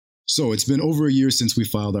So it's been over a year since we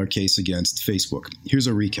filed our case against Facebook. Here's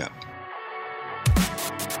a recap.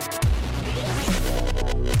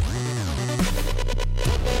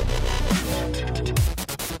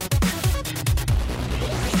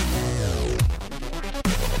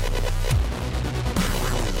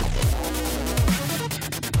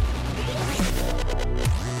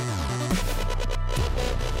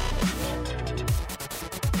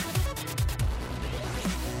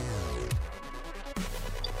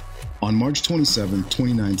 On March 27,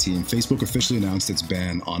 2019, Facebook officially announced its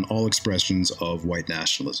ban on all expressions of white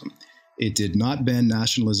nationalism. It did not ban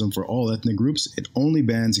nationalism for all ethnic groups. It only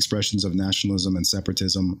bans expressions of nationalism and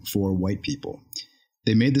separatism for white people.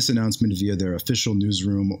 They made this announcement via their official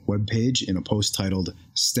newsroom webpage in a post titled,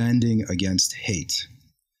 "Standing Against Hate."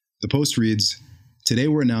 The post reads, "Today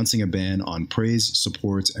we're announcing a ban on praise,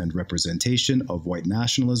 support, and representation of white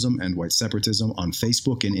nationalism and white separatism on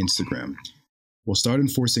Facebook and Instagram. We'll start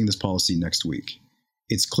enforcing this policy next week.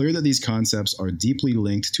 It's clear that these concepts are deeply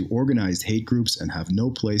linked to organized hate groups and have no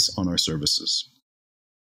place on our services."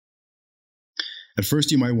 At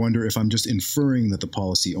first, you might wonder if I'm just inferring that the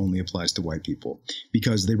policy only applies to white people,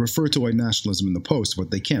 because they refer to white nationalism in the post, but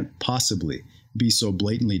they can't possibly be so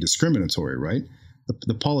blatantly discriminatory, right?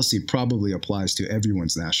 The policy probably applies to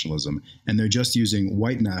everyone's nationalism, and they're just using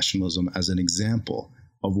white nationalism as an example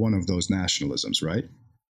of one of those nationalisms, right?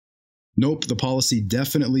 Nope, the policy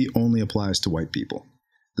definitely only applies to white people.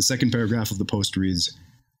 The second paragraph of the post reads,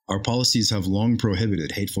 "Our policies have long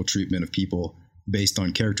prohibited hateful treatment of people based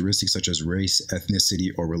on characteristics such as race, ethnicity,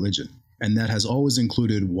 or religion, and that has always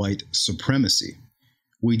included white supremacy.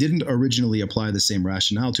 We didn't originally apply the same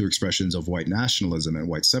rationale to expressions of white nationalism and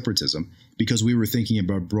white separatism because we were thinking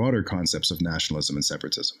about broader concepts of nationalism and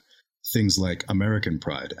separatism, things like American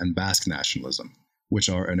pride and Basque nationalism, which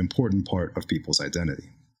are an important part of people's identity."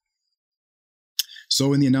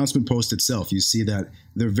 So in the announcement post itself, you see that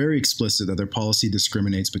they're very explicit that their policy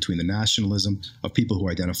discriminates between the nationalism of people who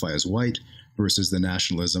identify as white versus the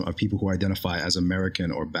nationalism of people who identify as American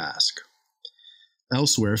or Basque.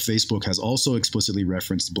 Elsewhere, Facebook has also explicitly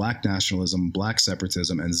referenced black nationalism, black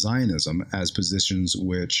separatism, and Zionism as positions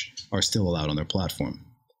which are still allowed on their platform.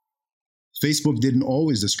 Facebook didn't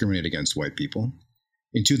always discriminate against white people.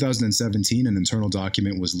 In 2017, an internal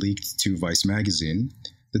document was leaked to Vice magazine.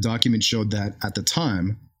 The document showed that, at the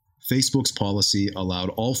time, Facebook's policy allowed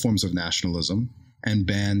all forms of nationalism and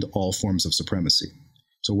banned all forms of supremacy.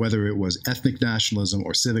 So whether it was ethnic nationalism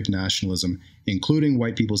or civic nationalism, including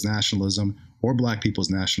white people's nationalism or black people's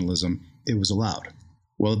nationalism, it was allowed.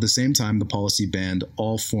 While at the same time, the policy banned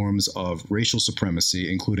all forms of racial supremacy,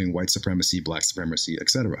 including white supremacy, black supremacy,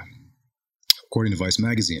 etc. According to Vice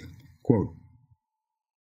magazine, quote,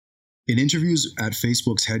 "In interviews at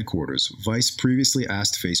Facebook's headquarters, Vice previously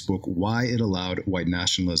asked Facebook why it allowed white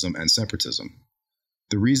nationalism and separatism.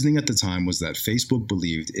 The reasoning at the time was that Facebook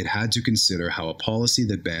believed it had to consider how a policy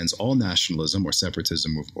that bans all nationalism or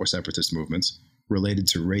separatism or separatist movements related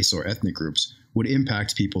to race or ethnic groups would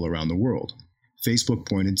impact people around the world. Facebook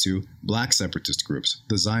pointed to black separatist groups,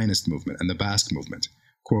 the Zionist movement, and the Basque movement.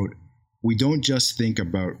 Quote, "We don't just think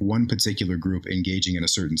about one particular group engaging in a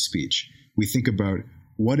certain speech. We think about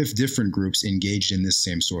what if different groups engaged in this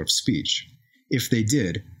same sort of speech? If they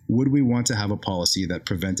did, would we want to have a policy that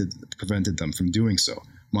prevented them from doing so?"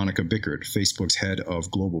 Monica Bickert, Facebook's head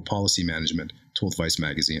of global policy management, told Vice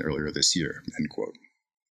magazine earlier this year, end quote.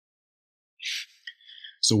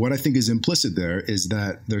 So what I think is implicit there is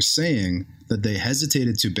that they're saying that they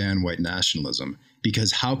hesitated to ban white nationalism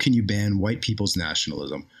because how can you ban white people's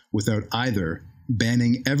nationalism without either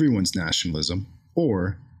banning everyone's nationalism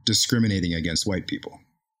or discriminating against white people?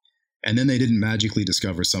 And then they didn't magically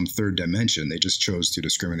discover some third dimension, they just chose to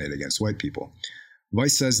discriminate against white people.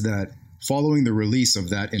 Vice says that following the release of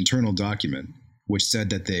that internal document, which said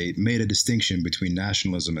that they made a distinction between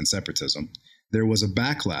nationalism and separatism, there was a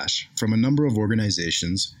backlash from a number of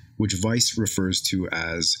organizations which Vice refers to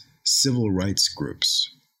as civil rights groups.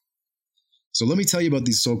 So let me tell you about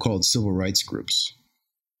these so-called civil rights groups,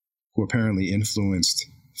 who apparently influenced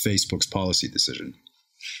Facebook's policy decision.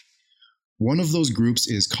 One of those groups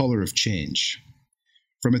is Color of Change.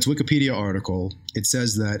 From its Wikipedia article, it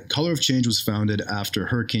says that Color of Change was founded after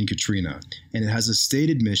Hurricane Katrina, and it has a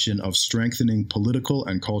stated mission of strengthening political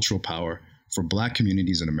and cultural power for Black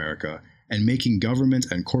communities in America and making government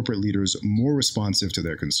and corporate leaders more responsive to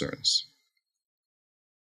their concerns.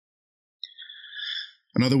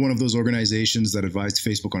 Another one of those organizations that advised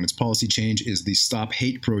Facebook on its policy change is the Stop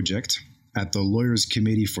Hate Project at the Lawyers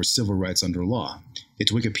Committee for Civil Rights Under Law.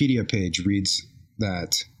 Its Wikipedia page reads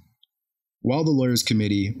that while the Lawyers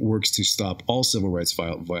Committee works to stop all civil rights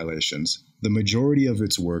violations, the majority of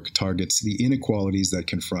its work targets the inequalities that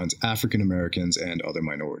confront African Americans and other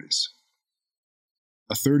minorities.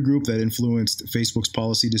 A third group that influenced Facebook's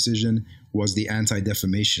policy decision was the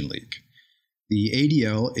Anti-Defamation League. The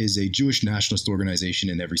ADL is a Jewish nationalist organization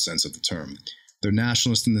in every sense of the term. They're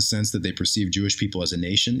nationalist in the sense that they perceive Jewish people as a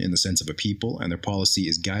nation, in the sense of a people, and their policy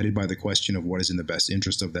is guided by the question of what is in the best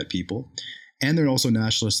interest of that people. And they're also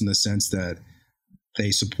nationalist in the sense that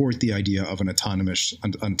they support the idea of an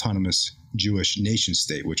autonomous Jewish nation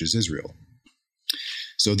state, which is Israel.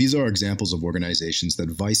 So these are examples of organizations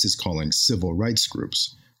that Vice is calling civil rights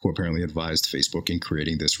groups, who apparently advised Facebook in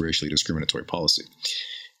creating this racially discriminatory policy.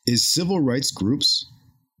 Is civil rights groups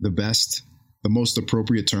the most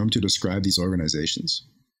appropriate term to describe these organizations?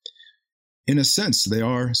 In a sense, they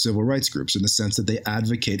are civil rights groups in the sense that they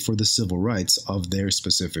advocate for the civil rights of their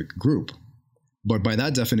specific group. But by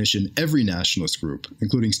that definition, every nationalist group,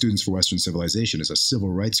 including Students for Western Civilization, is a civil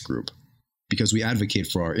rights group because we advocate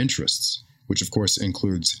for our interests, which of course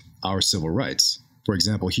includes our civil rights. For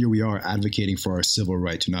example, here we are advocating for our civil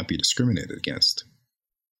right to not be discriminated against.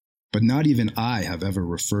 But not even I have ever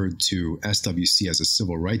referred to SWC as a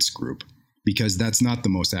civil rights group, because that's not the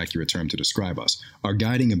most accurate term to describe us. Our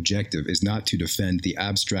guiding objective is not to defend the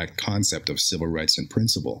abstract concept of civil rights in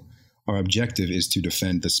principle. Our objective is to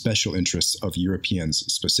defend the special interests of Europeans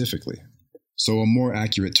specifically. So a more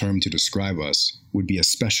accurate term to describe us would be a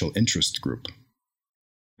special interest group.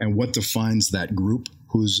 And what defines that group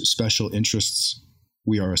whose special interests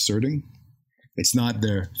we are asserting? It's not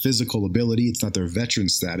their physical ability, it's not their veteran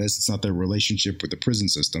status, it's not their relationship with the prison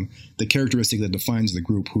system. The characteristic that defines the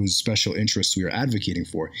group whose special interests we are advocating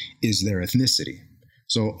for is their ethnicity.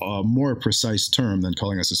 So a more precise term than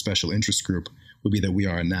calling us a special interest group would be that we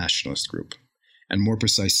are a nationalist group. And more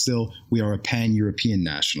precise still, we are a pan-European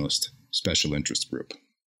nationalist special interest group.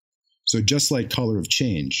 So just like Color of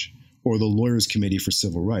Change, or the Lawyers Committee for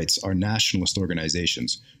Civil Rights are nationalist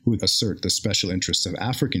organizations who assert the special interests of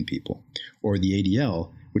African people, or the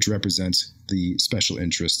ADL, which represents the special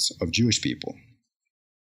interests of Jewish people.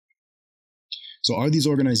 So are these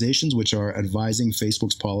organizations which are advising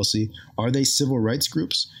Facebook's policy, are they civil rights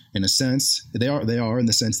groups? In a sense, they are in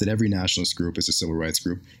the sense that every nationalist group is a civil rights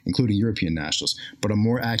group, including European nationalists. But a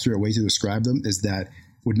more accurate way to describe them is that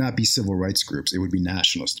would not be civil rights groups, it would be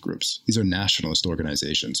nationalist groups. These are nationalist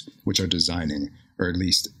organizations which are designing, or at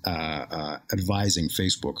least advising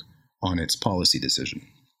Facebook on its policy decision.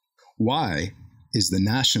 Why is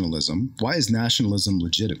nationalism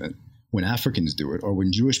legitimate when Africans do it or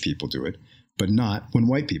when Jewish people do it, but not when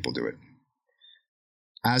white people do it?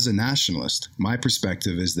 As a nationalist, my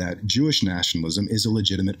perspective is that Jewish nationalism is a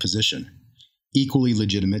legitimate position, equally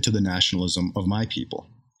legitimate to the nationalism of my people.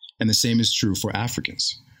 And the same is true for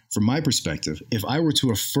Africans. From my perspective, if I were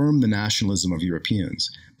to affirm the nationalism of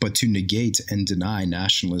Europeans, but to negate and deny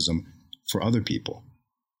nationalism for other people,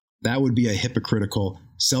 that would be a hypocritical,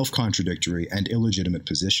 self-contradictory, and illegitimate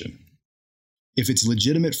position. If it's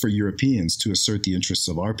legitimate for Europeans to assert the interests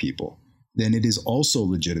of our people, then it is also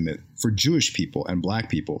legitimate for Jewish people and Black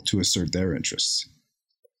people to assert their interests.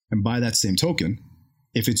 And by that same token,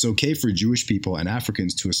 if it's okay for Jewish people and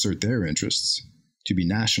Africans to assert their interests, to be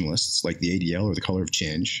nationalists like the ADL or the Color of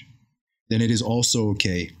Change, then it is also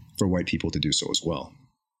okay for white people to do so as well.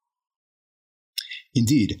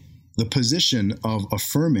 Indeed, the position of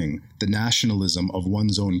affirming the nationalism of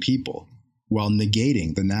one's own people while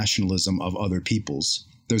negating the nationalism of other peoples,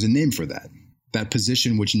 there's a name for that. That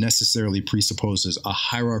position which necessarily presupposes a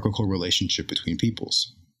hierarchical relationship between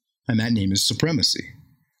peoples. And that name is supremacy,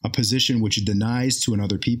 a position which denies to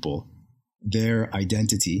another people their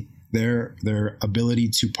identity, their ability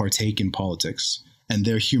to partake in politics, and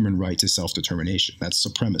their human right to self-determination. That's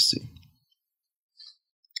supremacy.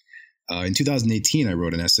 In 2018, I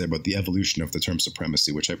wrote an essay about the evolution of the term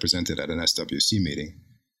supremacy, which I presented at an SWC meeting.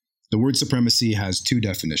 The word supremacy has two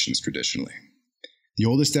definitions traditionally. The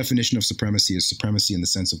oldest definition of supremacy is supremacy in the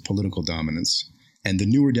sense of political dominance, and the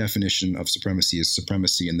newer definition of supremacy is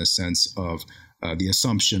supremacy in the sense of the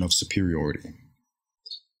assumption of superiority.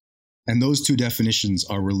 And those two definitions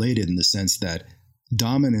are related in the sense that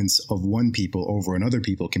dominance of one people over another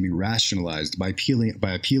people can be rationalized by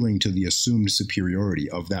appealing to the assumed superiority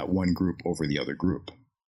of that one group over the other group.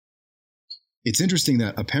 It's interesting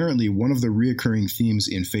that apparently one of the reoccurring themes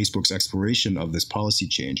in Facebook's exploration of this policy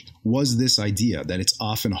change was this idea that it's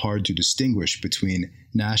often hard to distinguish between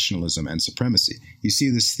nationalism and supremacy. You see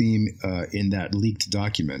this theme in that leaked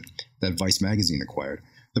document that Vice magazine acquired.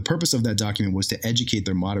 The purpose of that document was to educate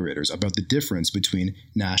their moderators about the difference between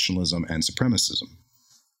nationalism and supremacism.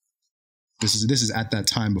 This is at that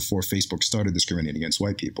time before Facebook started discriminating against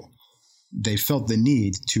white people. they felt the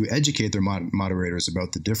need to educate their moderators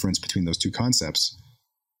about the difference between those two concepts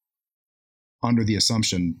under the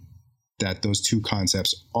assumption that those two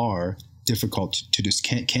concepts are difficult to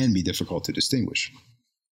can be difficult to distinguish.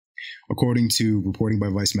 According to reporting by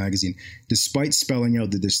Vice magazine, despite spelling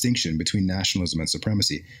out the distinction between nationalism and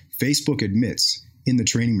supremacy, Facebook admits in the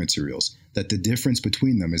training materials that the difference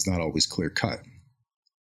between them is not always clear-cut.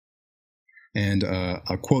 And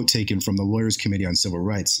a quote taken from the Lawyers' Committee on Civil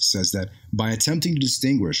Rights says that by attempting to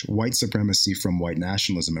distinguish white supremacy from white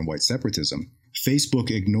nationalism and white separatism,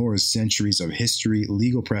 Facebook ignores centuries of history,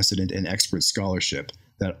 legal precedent, and expert scholarship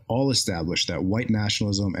that all establish that white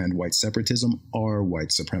nationalism and white separatism are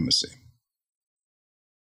white supremacy.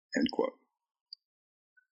 End quote.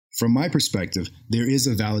 From my perspective, there is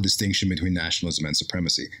a valid distinction between nationalism and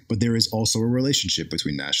supremacy, but there is also a relationship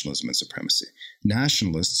between nationalism and supremacy.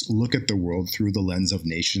 Nationalists look at the world through the lens of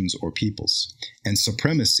nations or peoples, and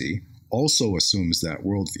supremacy also assumes that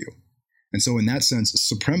worldview. And so in that sense,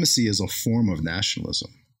 supremacy is a form of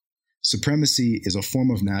nationalism. Supremacy is a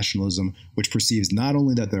form of nationalism which perceives not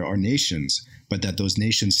only that there are nations, but that those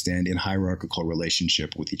nations stand in hierarchical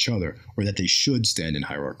relationship with each other, or that they should stand in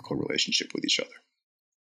hierarchical relationship with each other.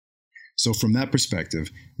 So from that perspective,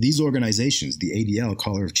 these organizations, the ADL,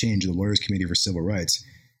 Caller of Change, the Lawyers' Committee for Civil Rights,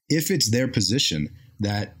 if it's their position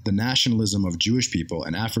that the nationalism of Jewish people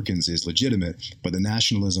and Africans is legitimate, but the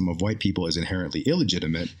nationalism of white people is inherently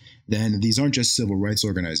illegitimate, then these aren't just civil rights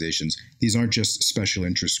organizations. These aren't just special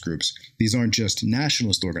interest groups. These aren't just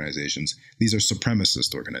nationalist organizations. These are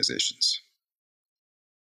supremacist organizations.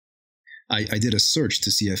 I did a search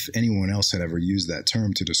to see if anyone else had ever used that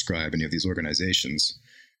term to describe any of these organizations.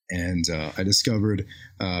 And I discovered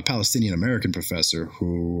a Palestinian-American professor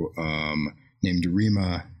who named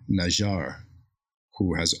Rima Najjar,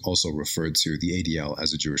 who has also referred to the ADL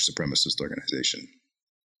as a Jewish supremacist organization.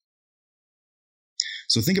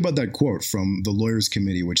 So think about that quote from the Lawyers'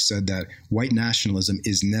 Committee, which said that white nationalism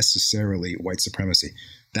is necessarily white supremacy.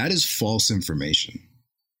 That is false information.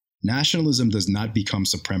 Nationalism does not become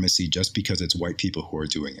supremacy just because it's white people who are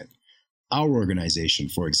doing it. Our organization,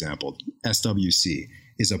 for example, SWC,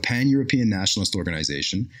 is a pan-European nationalist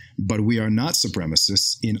organization, but we are not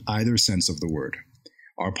supremacists in either sense of the word.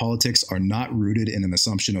 Our politics are not rooted in an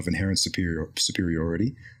assumption of inherent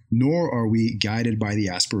superiority, nor are we guided by the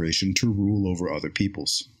aspiration to rule over other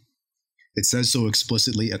peoples. It says so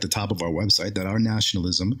explicitly at the top of our website that our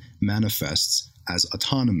nationalism manifests as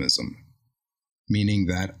autonomism, meaning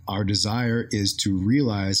that our desire is to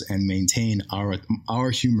realize and maintain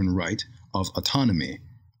our human right of autonomy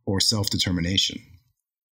or self-determination.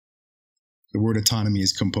 The word autonomy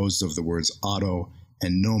is composed of the words auto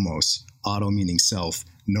and nomos, auto meaning self,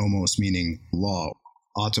 nomos meaning law,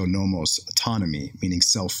 autonomos, autonomy, meaning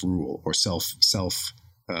self-rule or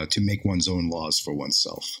to make one's own laws for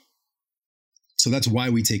oneself. So that's why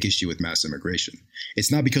we take issue with mass immigration.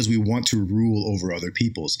 It's not because we want to rule over other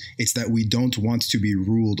peoples. It's that we don't want to be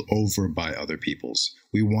ruled over by other peoples.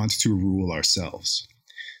 We want to rule ourselves.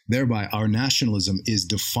 Thereby, our nationalism is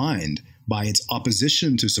defined by its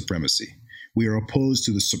opposition to supremacy. We are opposed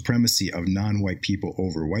to the supremacy of non-white people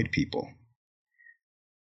over white people.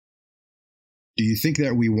 Do you think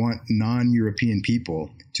that we want non-European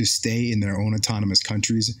people to stay in their own autonomous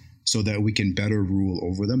countries so that we can better rule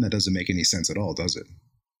over them? That doesn't make any sense at all, does it?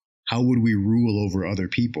 How would we rule over other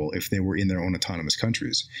people if they were in their own autonomous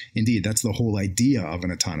countries? Indeed, that's the whole idea of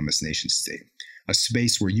an autonomous nation state, a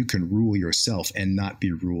space where you can rule yourself and not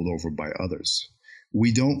be ruled over by others.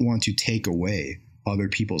 We don't want to take away other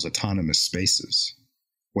people's autonomous spaces.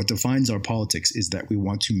 What defines our politics is that we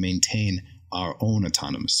want to maintain our own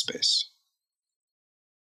autonomous space.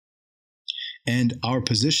 And our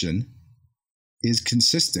position is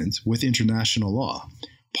consistent with international law.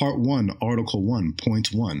 Part 1, Article 1, Point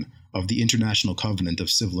 1 of the International Covenant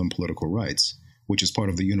of Civil and Political Rights, which is part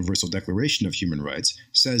of the Universal Declaration of Human Rights,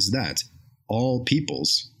 says that all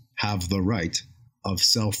peoples have the right of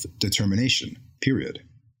self-determination, period.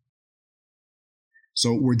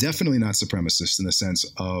 So we're definitely not supremacists in the sense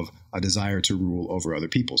of a desire to rule over other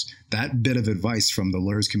peoples. That bit of advice from the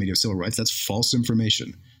Lawyers' Committee of Civil Rights, that's false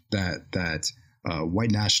information that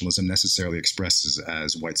white nationalism necessarily expresses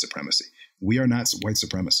as white supremacy. We are not white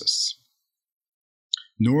supremacists.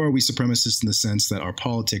 Nor are we supremacists in the sense that our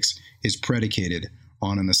politics is predicated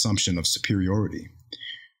on an assumption of superiority.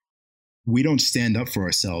 We don't stand up for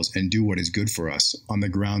ourselves and do what is good for us on the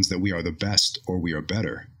grounds that we are the best or we are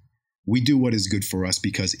better. We do what is good for us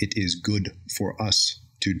because it is good for us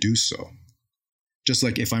to do so. Just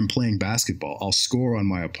like if I'm playing basketball, I'll score on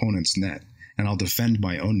my opponent's net, and I'll defend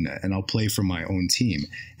my own net, and I'll play for my own team.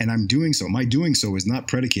 And I'm doing so. My doing so is not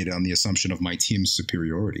predicated on the assumption of my team's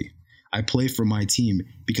superiority. I play for my team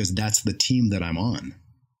because that's the team that I'm on.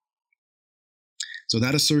 So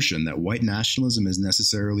that assertion that white nationalism is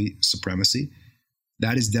necessarily supremacy,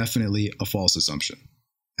 that is definitely a false assumption.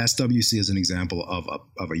 SWC is an example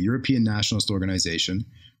of a European nationalist organization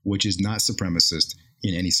which is not supremacist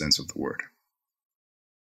in any sense of the word.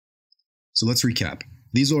 So let's recap.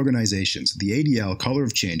 These organizations, the ADL, Color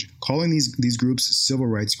of Change, calling these groups civil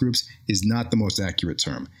rights groups is not the most accurate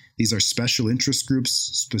term. These are special interest groups.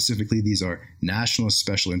 Specifically, these are nationalist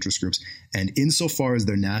special interest groups. And insofar as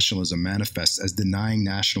their nationalism manifests as denying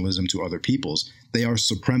nationalism to other peoples, they are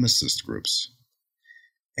supremacist groups.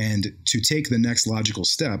 And to take the next logical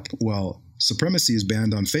step, well, supremacy is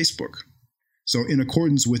banned on Facebook. So in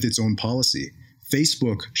accordance with its own policy,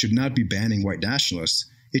 Facebook should not be banning white nationalists.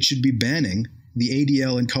 It should be banning the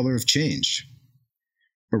ADL and Color of Change.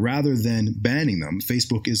 But rather than banning them,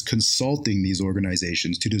 Facebook is consulting these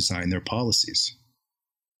organizations to design their policies.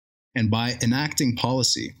 And by enacting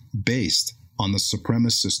policy based on the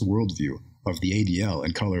supremacist worldview of the ADL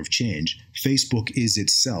and Color of Change, Facebook is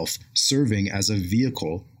itself serving as a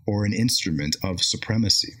vehicle or an instrument of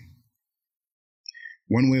supremacy.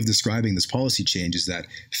 One way of describing this policy change is that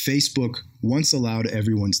Facebook once allowed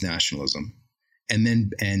everyone's nationalism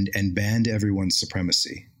and banned everyone's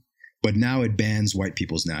supremacy, but now it bans white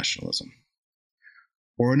people's nationalism.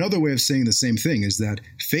 Or another way of saying the same thing is that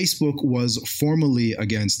Facebook was formerly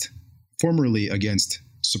against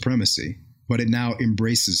supremacy, but it now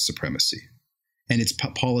embraces supremacy. And its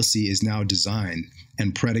policy is now designed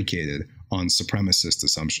and predicated on supremacist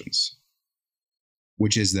assumptions,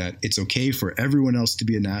 which is that it's okay for everyone else to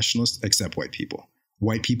be a nationalist except white people.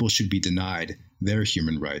 White people should be denied their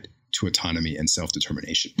human right to autonomy and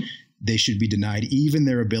self-determination. They should be denied even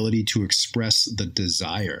their ability to express the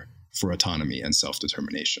desire for autonomy and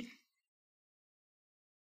self-determination.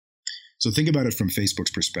 So think about it from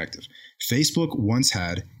Facebook's perspective. Facebook once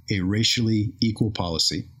had a racially equal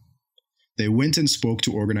policy. They went and spoke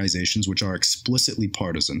to organizations which are explicitly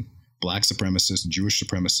partisan, Black supremacist, Jewish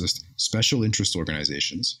supremacist, special interest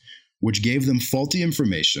organizations, which gave them faulty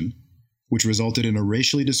information, which resulted in a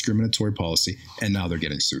racially discriminatory policy, and now they're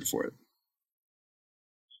getting sued for it.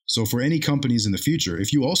 So for any companies in the future,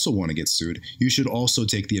 if you also want to get sued, you should also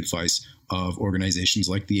take the advice of organizations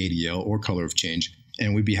like the ADL or Color of Change,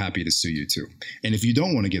 and we'd be happy to sue you too. And if you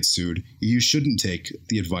don't want to get sued, you shouldn't take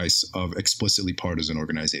the advice of explicitly partisan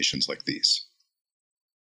organizations like these.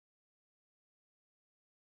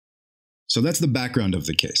 So that's the background of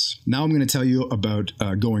the case. Now I'm going to tell you about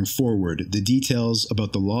going forward, the details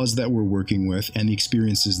about the laws that we're working with and the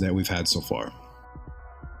experiences that we've had so far.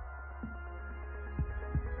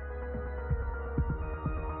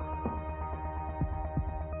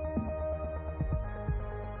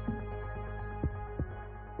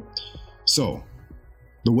 So,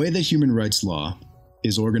 the way that human rights law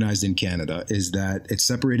is organized in Canada is that it's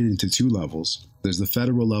separated into two levels. There's the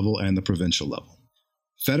federal level and the provincial level.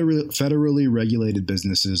 Federally regulated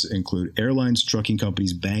businesses include airlines, trucking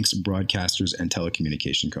companies, banks, broadcasters, and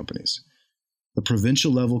telecommunication companies. The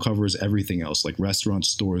provincial level covers everything else, like restaurants,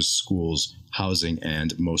 stores, schools, housing,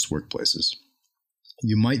 and most workplaces.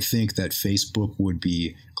 You might think that Facebook would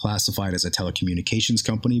be classified as a telecommunications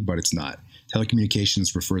company, but it's not.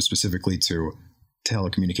 Telecommunications refers specifically to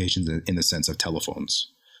telecommunications in the sense of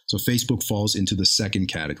telephones. So Facebook falls into the second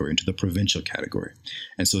category, into the provincial category.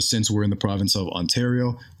 And so since we're in the province of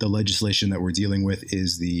Ontario, the legislation that we're dealing with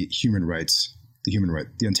is the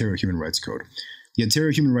Ontario Human Rights Code. The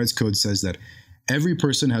Ontario Human Rights Code says that every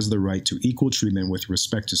person has the right to equal treatment with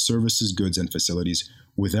respect to services, goods, and facilities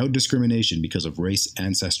without discrimination because of race,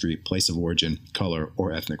 ancestry, place of origin, color,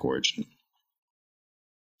 or ethnic origin.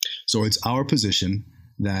 So it's our position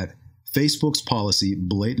that Facebook's policy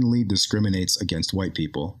blatantly discriminates against white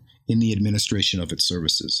people in the administration of its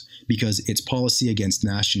services because its policy against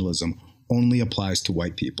nationalism only applies to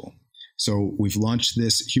white people. So we've launched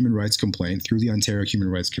this human rights complaint through the Ontario Human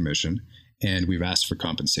Rights Commission, and we've asked for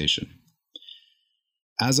compensation.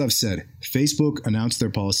 As I've said, Facebook announced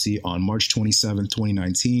their policy on March 27,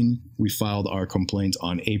 2019. We filed our complaint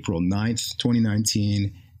on April 9th,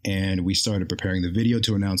 2019, and we started preparing the video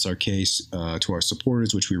to announce our case to our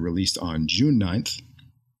supporters, which we released on June 9th.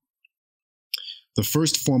 The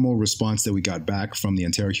first formal response that we got back from the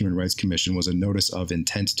Ontario Human Rights Commission was a notice of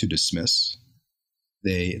intent to dismiss,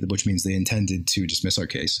 which means they intended to dismiss our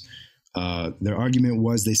case. Their argument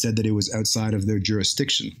was they said that it was outside of their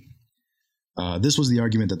jurisdiction. This was the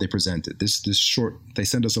argument that they presented. They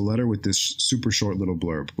sent us a letter with this super short little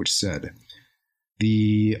blurb, which said,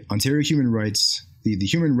 The Ontario Human Rights, the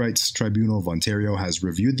Human Rights Tribunal of Ontario has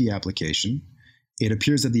reviewed the application. It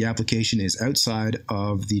appears that the application is outside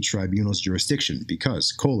of the tribunal's jurisdiction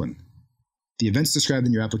because, the events described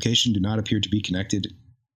in your application do not appear to be connected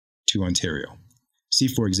to Ontario. See,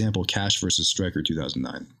 for example, Cash versus Stryker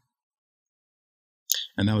 2009.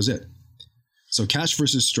 And that was it. So Cash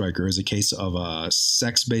versus Stryker is a case of a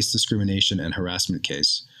sex-based discrimination and harassment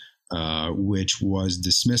case, which was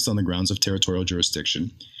dismissed on the grounds of territorial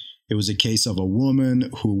jurisdiction. It was a case of a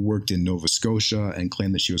woman who worked in Nova Scotia and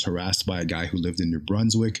claimed that she was harassed by a guy who lived in New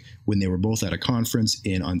Brunswick when they were both at a conference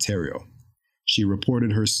in Ontario. She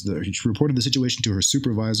reported the situation to her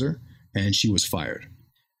supervisor, and she was fired.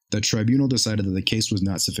 The tribunal decided that the case was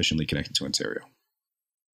not sufficiently connected to Ontario.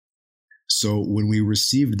 So when we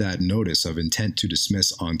received that notice of intent to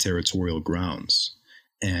dismiss on territorial grounds,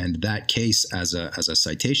 and that case as a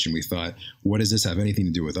citation, we thought, what does this have anything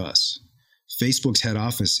to do with us? Facebook's head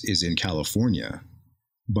office is in California,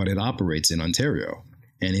 but it operates in Ontario.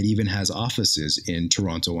 And it even has offices in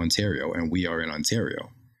Toronto, Ontario, and we are in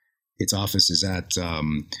Ontario. Its office is at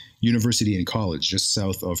University and College, just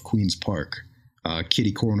south of Queen's Park,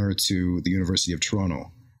 kitty corner to the University of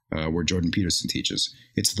Toronto, where Jordan Peterson teaches.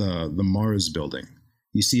 It's the Mars building.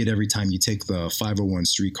 You see it every time you take the 501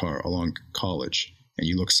 streetcar along College and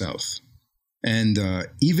you look south. And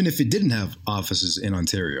even if it didn't have offices in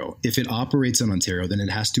Ontario, if it operates in Ontario, then it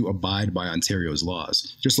has to abide by Ontario's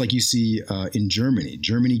laws. Just like you see in Germany.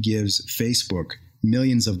 Germany gives Facebook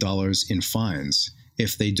millions of dollars in fines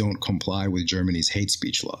if they don't comply with Germany's hate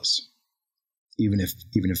speech laws, even if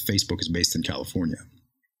Facebook is based in California.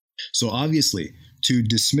 So obviously, to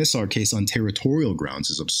dismiss our case on territorial grounds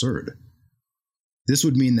is absurd. This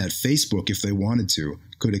would mean that Facebook, if they wanted to,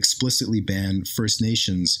 could explicitly ban First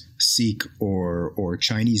Nations, Sikh, or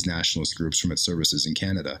Chinese nationalist groups from its services in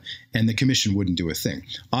Canada, and the Commission wouldn't do a thing.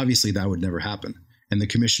 Obviously, that would never happen, and the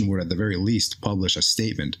Commission would at the very least publish a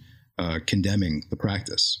statement condemning the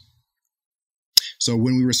practice. So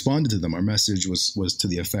when we responded to them, our message was to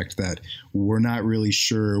the effect that we're not really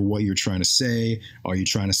sure what you're trying to say. Are you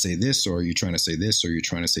trying to say this, or are you trying to say this, or are you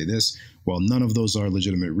trying to say this? Well, none of those are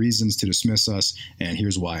legitimate reasons to dismiss us, and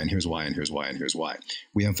here's why, and here's why, and here's why, and here's why.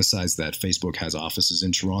 We emphasize that Facebook has offices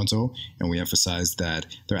in Toronto, and we emphasize that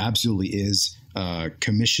there absolutely is a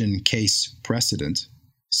Commission case precedent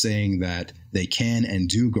saying that they can and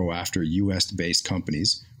do go after U.S.-based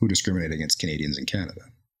companies who discriminate against Canadians in Canada.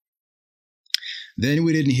 Then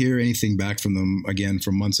we didn't hear anything back from them again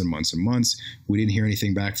for months and months and months. We didn't hear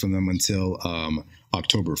anything back from them until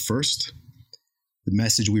October 1st. The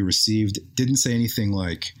message we received didn't say anything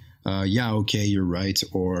like, yeah, okay, you're right,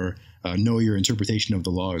 or no, your interpretation of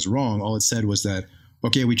the law is wrong. All it said was that,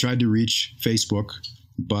 okay, we tried to reach Facebook,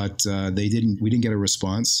 but we didn't get a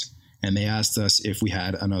response, and they asked us if we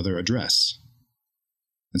had another address.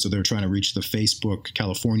 And so they were trying to reach the Facebook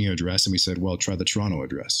California address, and we said, well, try the Toronto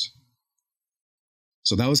address.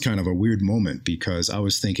 So that was kind of a weird moment because I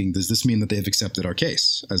was thinking, does this mean that they've accepted our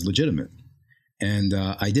case as legitimate? And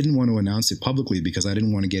I didn't want to announce it publicly because I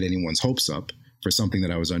didn't want to get anyone's hopes up for something that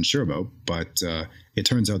I was unsure about. But it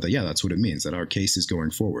turns out that, yeah, that's what it means, that our case is going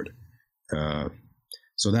forward.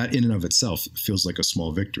 So that in and of itself feels like a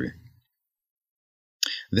small victory.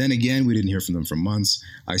 Then again, we didn't hear from them for months.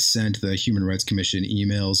 I sent the Human Rights Commission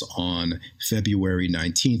emails on February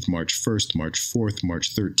 19th, March 1st, March 4th,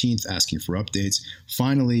 March 13th, asking for updates.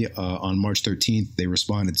 Finally, on March 13th, they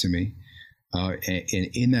responded to me. And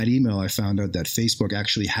in that email, I found out that Facebook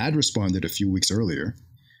actually had responded a few weeks earlier,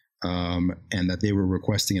 and that they were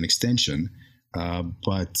requesting an extension,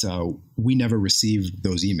 but we never received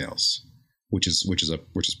those emails, which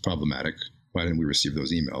is problematic. Why didn't we receive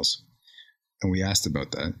those emails? And we asked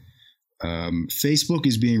about that. Facebook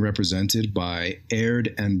is being represented by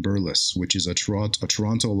Aird and Burles, which is a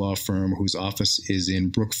Toronto law firm whose office is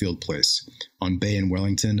in Brookfield Place on Bay in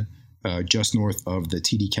Wellington, just north of the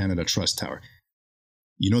TD Canada Trust Tower.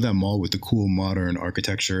 You know that mall with the cool modern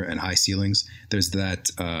architecture and high ceilings? There's a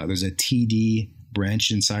TD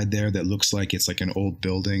branch inside there that looks like it's like an old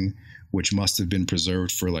building, which must have been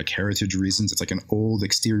preserved for like heritage reasons. It's like an old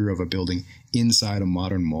exterior of a building inside a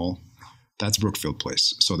modern mall. That's Brookfield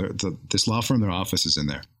Place. So this law firm, their office is in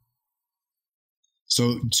there.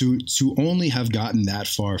 So to only have gotten that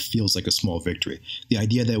far feels like a small victory. The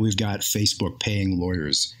idea that we've got Facebook paying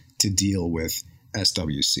lawyers to deal with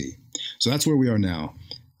SWC. So that's where we are now.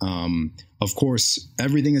 Of course,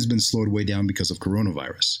 everything has been slowed way down because of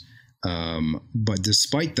coronavirus. But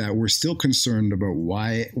despite that, we're still concerned about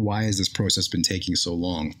why has this process been taking so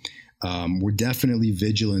long. We're definitely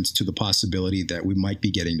vigilant to the possibility that we might be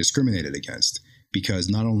getting discriminated against. because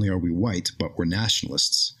not only are we white, but we're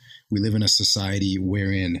nationalists. We live in a society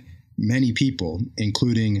wherein many people,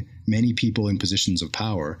 including many people in positions of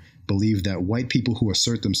power, believe that white people who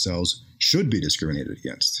assert themselves should be discriminated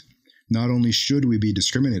against. Not only should we be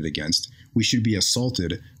discriminated against, we should be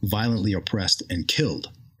assaulted, violently oppressed, and killed.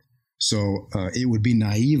 So it would be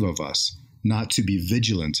naive of us not to be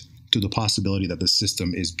vigilant to the possibility that the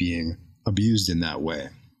system is being abused in that way.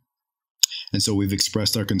 And so we've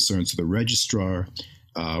expressed our concerns to the registrar.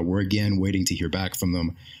 We're again waiting to hear back from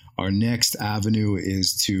them. Our next avenue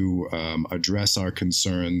is to address our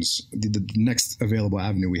concerns. The next available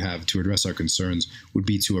avenue we have to address our concerns would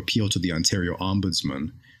be to appeal to the Ontario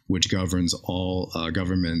Ombudsman, which governs all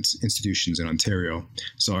government institutions in Ontario.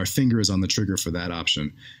 So our finger is on the trigger for that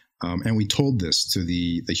option. And we told this to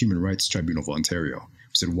the Human Rights Tribunal of Ontario.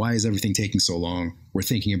 We said, why is everything taking so long? We're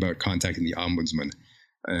thinking about contacting the Ombudsman.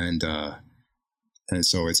 And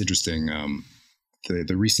so it's interesting,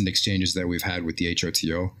 the recent exchanges that we've had with the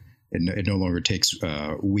HRTO, it no longer takes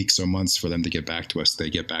weeks or months for them to get back to us. They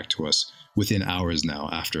get back to us within hours now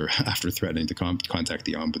after threatening to contact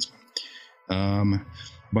the Ombudsman.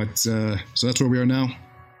 So that's where we are now.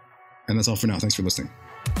 And that's all for now. Thanks for listening.